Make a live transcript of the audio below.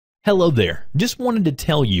Hello there, just wanted to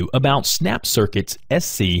tell you about Snap Circuit's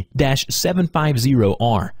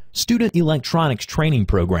SC-750R Student Electronics Training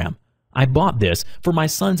Program. I bought this for my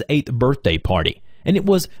son's 8th birthday party, and it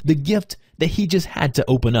was the gift that he just had to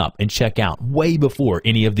open up and check out way before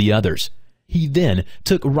any of the others. He then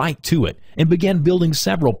took right to it and began building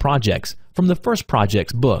several projects from the first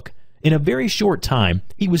project's book. In a very short time,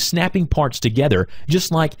 he was snapping parts together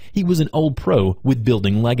just like he was an old pro with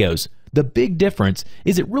building Legos. The big difference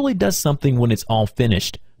is it really does something when it's all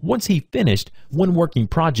finished. Once he finished one working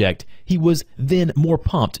project, he was then more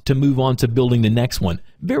pumped to move on to building the next one.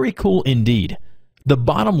 Very cool indeed. The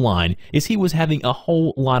bottom line is he was having a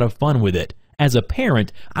whole lot of fun with it. As a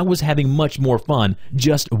parent, I was having much more fun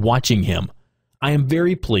just watching him. I am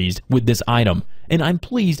very pleased with this item, and I'm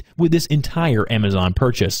pleased with this entire Amazon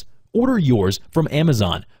purchase. Order yours from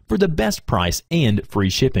Amazon for the best price and free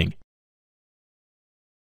shipping.